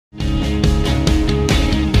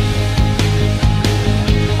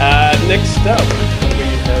next up, we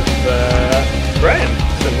have Graham.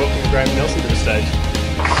 So welcome Graham Nelson to the stage.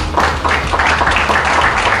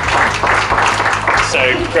 So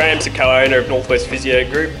Graham's a co-owner of Northwest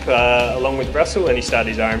Physio Group along with Russell, and he started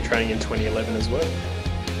his RM training in 2011 as well.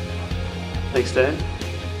 Thanks, Dan.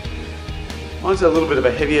 Mine's a little bit of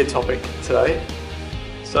a heavier topic today.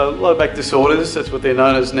 So low back disorders, that's what they're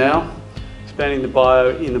known as now, expanding the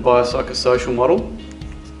bio in the biopsychosocial model.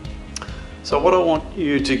 So what I want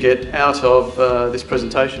you to get out of this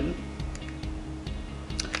presentation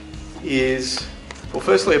is, well,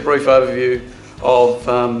 firstly a brief overview of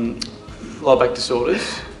low back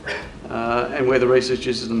disorders and where the research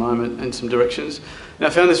is at the moment and some directions. Now I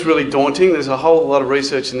found this really daunting. There's a whole lot of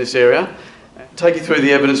research in this area. Take you through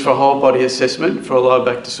the evidence for a whole body assessment for a low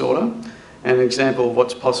back disorder and an example of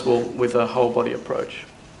what's possible with a whole body approach.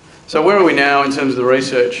 So where are we now in terms of the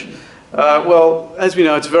research? Well, as we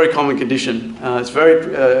know, it's a very common condition. It's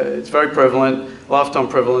very prevalent, lifetime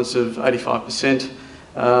prevalence of 85%.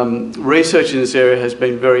 Research in this area has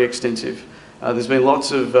been very extensive. There's been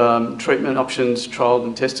lots of treatment options trialled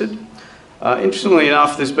and tested. Interestingly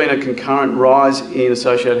enough, there's been a concurrent rise in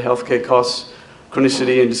associated healthcare costs,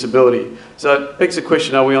 chronicity and disability. So it begs the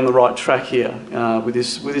question, are we on the right track here with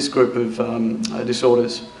this group of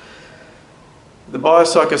disorders? The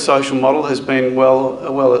biopsychosocial model has been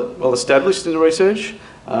well established in the research.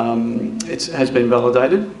 It has been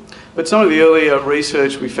validated. But some of the earlier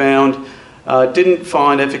research we found didn't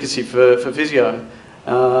find efficacy for physio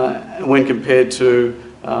when compared to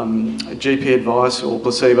GP advice or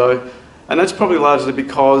placebo. And that's probably largely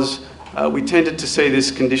because we tended to see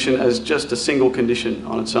this condition as just a single condition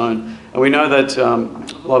on its own. And we know that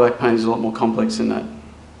low back pain is a lot more complex than that.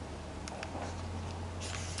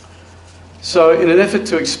 So in an effort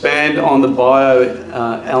to expand on the bio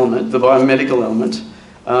element, the biomedical element,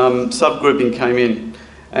 subgrouping came in.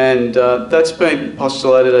 And that's been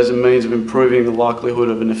postulated as a means of improving the likelihood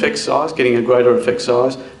of an effect size, getting a greater effect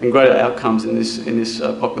size and greater outcomes in this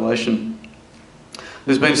population.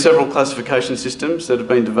 There's been several classification systems that have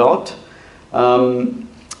been developed. Some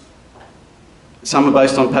are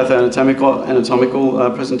based on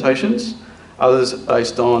pathoanatomical presentations, others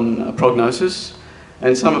based on prognosis,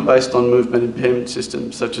 and some are based on movement impairment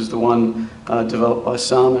systems, such as the one developed by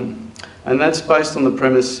Salmon. And that's based on the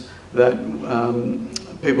premise that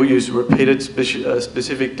people use repeated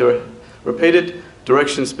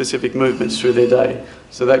direction-specific movements through their day.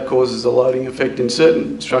 So that causes a loading effect in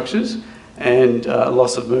certain structures and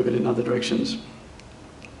loss of movement in other directions.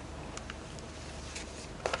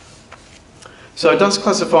 So does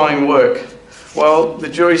classifying work? Well, the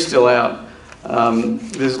jury's still out.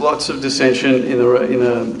 There's lots of dissension in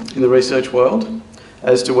the research world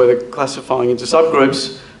as to whether classifying into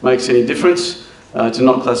subgroups makes any difference to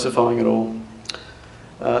not classifying at all.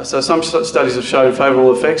 So some studies have shown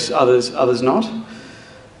favourable effects, others not.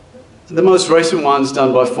 The most recent ones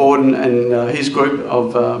done by Ford and his group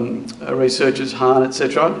of researchers, Hahn,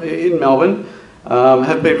 etc., in Melbourne,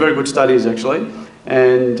 have been very good studies actually,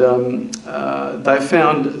 and they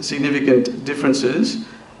found significant differences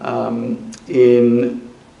in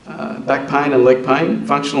back pain and leg pain,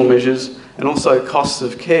 functional measures, and also costs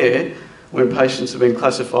of care when patients have been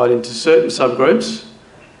classified into certain subgroups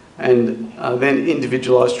and then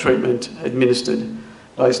individualised treatment administered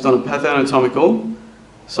based on pathoanatomical,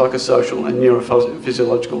 psychosocial and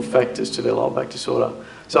neurophysiological factors to their lower back disorder.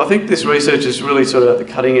 So I think this research is really sort of at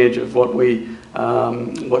the cutting edge of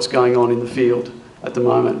what's going on in the field at the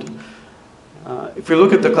moment. If we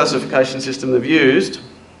look at the classification system they've used,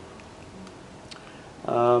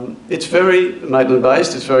 it's very Maitland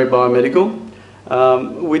based, it's very biomedical.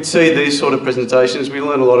 We'd see these sort of presentations. We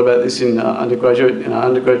learn a lot about this in our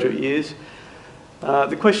undergraduate years.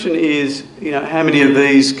 The question is, how many of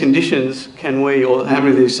these conditions can we, or how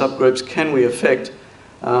many of these subgroups can we affect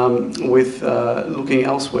with looking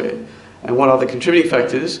elsewhere? And what other contributing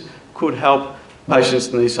factors could help patients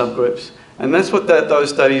in these subgroups? And that's what those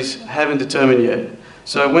studies haven't determined yet.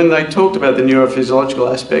 So when they talked about the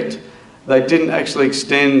neurophysiological aspect, they didn't actually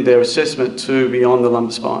extend their assessment to beyond the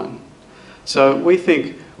lumbar spine. So we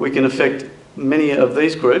think we can affect many of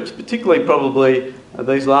these groups, particularly probably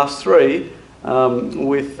these last three,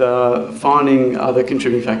 with finding other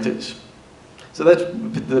contributing factors. So that's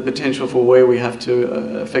the potential for where we have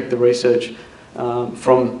to affect the research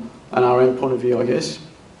from an RM point of view, I guess.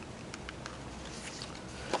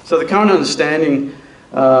 So the current understanding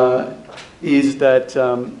is that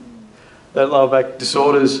lower back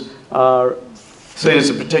disorders are seen as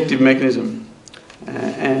a protective mechanism,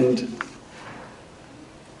 and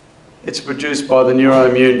it's produced by the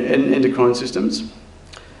neuroimmune and endocrine systems.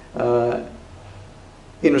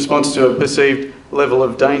 in response to a perceived level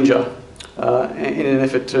of danger in an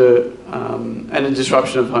effort to, and a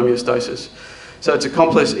disruption of homeostasis. So it's a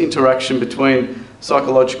complex interaction between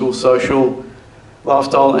psychological, social,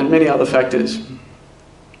 lifestyle and many other factors.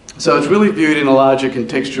 So it's really viewed in a larger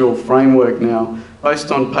contextual framework now,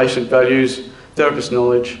 based on patient values, therapist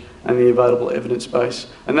knowledge and the available evidence base.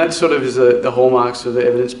 And that sort of is the hallmarks of the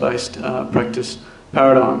evidence-based practice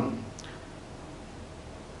paradigm.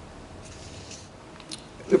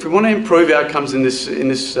 If we want to improve outcomes in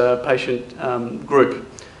this patient group,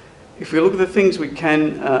 if we look at the things we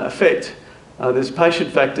can affect, there's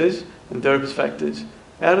patient factors and therapist factors.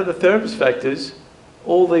 Out of the therapist factors,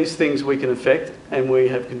 all these things we can affect and we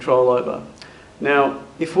have control over. Now,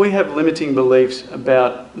 if we have limiting beliefs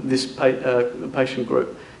about this patient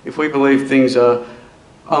group, if we believe things are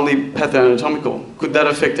only pathoanatomical, could that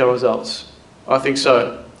affect our results? I think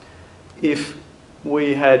so. If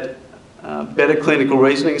we had better clinical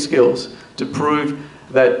reasoning skills to prove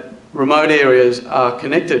that remote areas are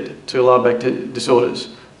connected to lower back disorders,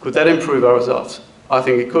 could that improve our results? I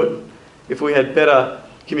think it could. If we had better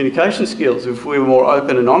communication skills, if we were more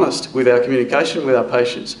open and honest with our communication with our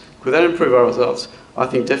patients, could that improve our results? I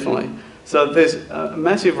think definitely. So there's a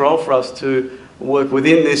massive role for us to work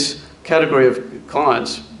within this category of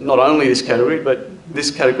clients, not only this category, but this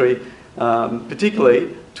category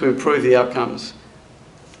particularly, to improve the outcomes.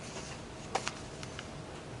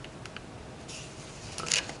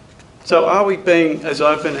 So are we being as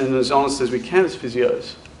open and as honest as we can as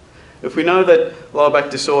physios? If we know that lower back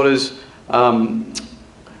disorders are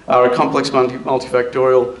a complex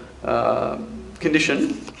multifactorial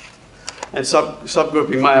condition and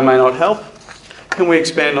subgrouping may or may not help, can we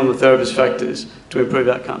expand on the therapist factors to improve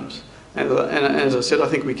outcomes? And as I said, I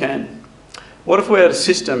think we can. What if we had a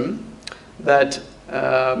system that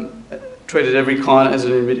treated every client as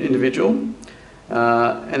an individual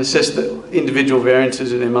and assessed the individual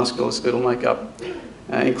variances in their musculoskeletal makeup,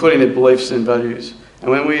 including their beliefs and values? And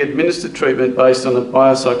when we administered treatment based on a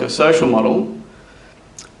biopsychosocial model,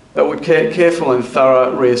 but with careful and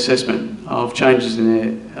thorough reassessment of changes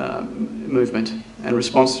in their movement and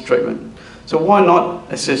response to treatment. So why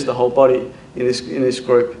not assess the whole body in this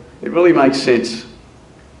group? It really makes sense.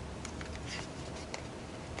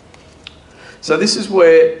 So this is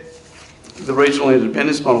where the regional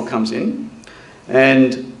independence model comes in,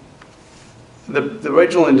 and the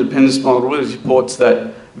regional independence model really supports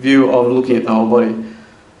that view of looking at the whole body.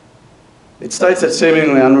 It states that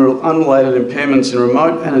seemingly unrelated impairments in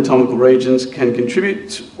remote anatomical regions can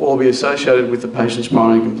contribute or be associated with the patient's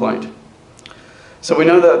primary complaint. So we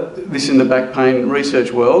know that this in the back pain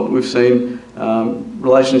research world, we've seen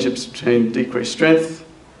relationships between decreased strength,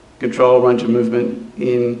 control, range of movement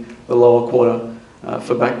in the lower quarter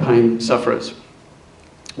for back pain sufferers.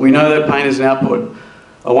 We know that pain is an output.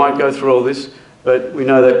 I won't go through all this, but we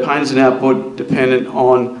know that pain is an output dependent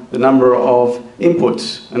on the number of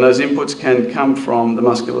inputs, and those inputs can come from the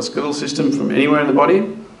musculoskeletal system, from anywhere in the body,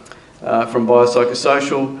 from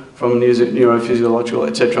biopsychosocial, from neurophysiological,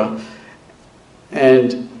 etc.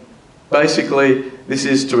 And basically, this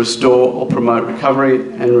is to restore or promote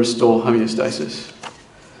recovery and restore homeostasis.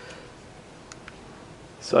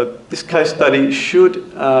 So this case study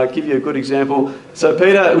should give you a good example. So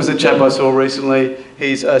Peter was a chap I saw recently.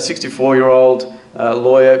 He's a 64-year-old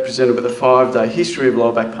lawyer, presented with a 5-day history of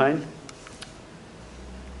lower back pain.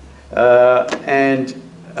 The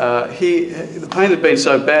pain had been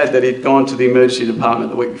so bad that he'd gone to the emergency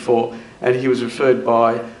department the week before, and he was referred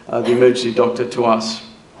by the emergency doctor to us.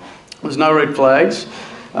 There was no red flags.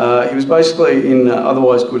 He was basically in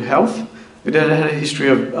otherwise good health, but had a history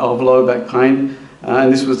of lower back pain,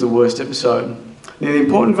 and this was the worst episode. Now, the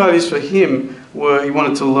important values for him were he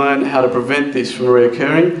wanted to learn how to prevent this from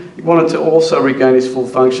reoccurring. He wanted to also regain his full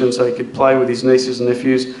function so he could play with his nieces and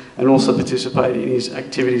nephews and also participate in his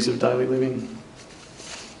activities of daily living.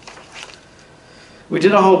 We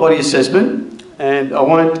did a whole body assessment, and I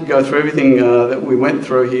won't go through everything that we went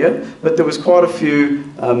through here, but there was quite a few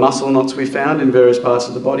muscle knots we found in various parts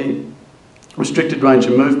of the body. Restricted range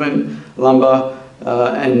of movement, lumbar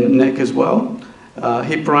and neck as well.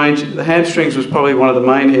 Hip range, the hamstrings was probably one of the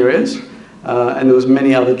main areas, and there was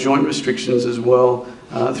many other joint restrictions as well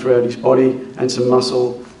throughout his body, and some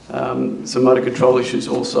muscle, some motor control issues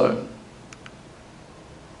also.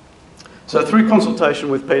 So through consultation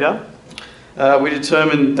with Peter, we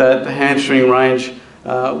determined that the hamstring range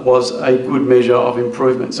was a good measure of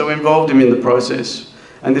improvement. So we involved him in the process,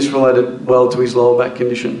 and this related well to his lower back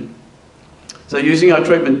condition. So using our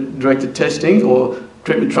treatment-directed testing, or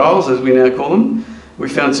treatment trials as we now call them, we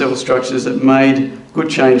found several structures that made good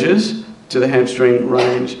changes to the hamstring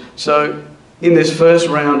range. So In this first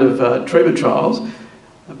round of treatment trials,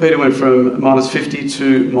 Peter went from -50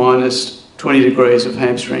 to -20 degrees of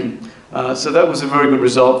hamstring. So that was a very good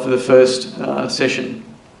result for the first session.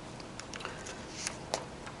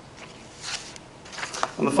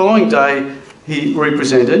 On the following day, he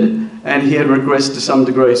represented and he had regressed to some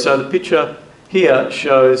degree. So the picture here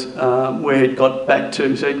shows where he'd got back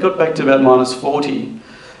to. So he'd got back to about -40.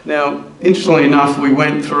 Now, interestingly enough, we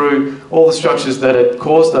went through all the structures that had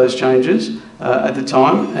caused those changes at the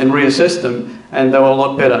time and reassessed them, and they were a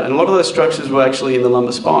lot better. And a lot of those structures were actually in the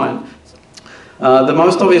lumbar spine. The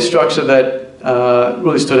most obvious structure that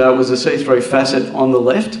really stood out was the C3 facet on the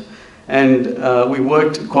left, and we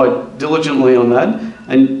worked quite diligently on that,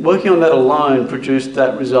 and working on that alone produced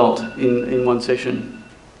that result in one session.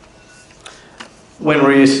 When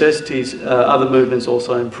reassessed, his other movements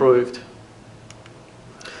also improved.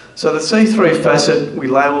 So the C3 facet we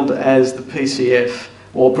labelled as the PCF,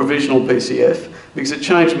 or provisional PCF, because it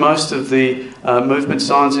changed most of the movement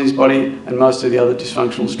signs in his body and most of the other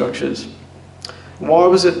dysfunctional structures. Why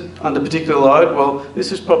was it under particular load? Well,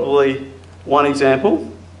 this is probably one example,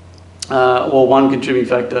 or one contributing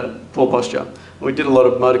factor, poor posture. We did a lot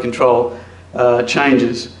of motor control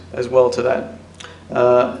changes as well to that.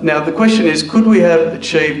 Now the question is, could we have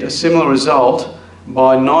achieved a similar result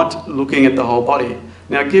by not looking at the whole body?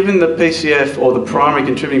 Now, given the PCF, or the primary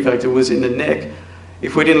contributing factor, was in the neck,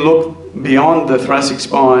 if we didn't look beyond the thoracic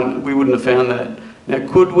spine, we wouldn't have found that. Now,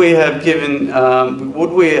 could we have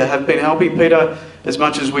would we have been helping Peter as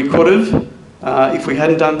much as we could have if we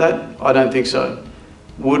hadn't done that? I don't think so.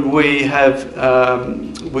 Would we have,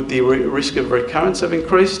 would the risk of recurrence have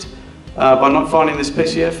increased by not finding this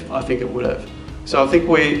PCF? I think it would have. So I think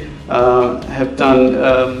we have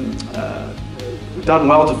done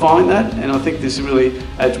well to find that, and I think this really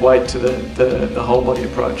adds weight to the whole body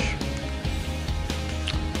approach.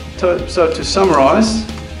 So to summarise,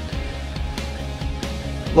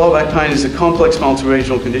 lower back pain is a complex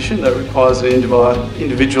multi-regional condition that requires an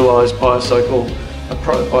individualised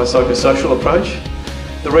biopsychosocial approach.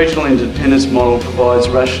 The regional independence model provides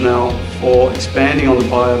rationale for expanding on the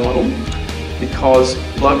biomodel because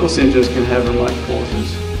local symptoms can have remote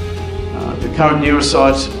causes. The current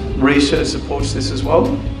neuropsych research supports this as well,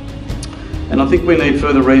 and I think we need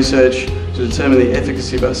further research to determine the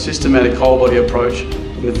efficacy of a systematic whole body approach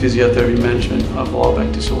in the physiotherapy management of lower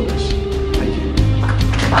back disorders. Thank you.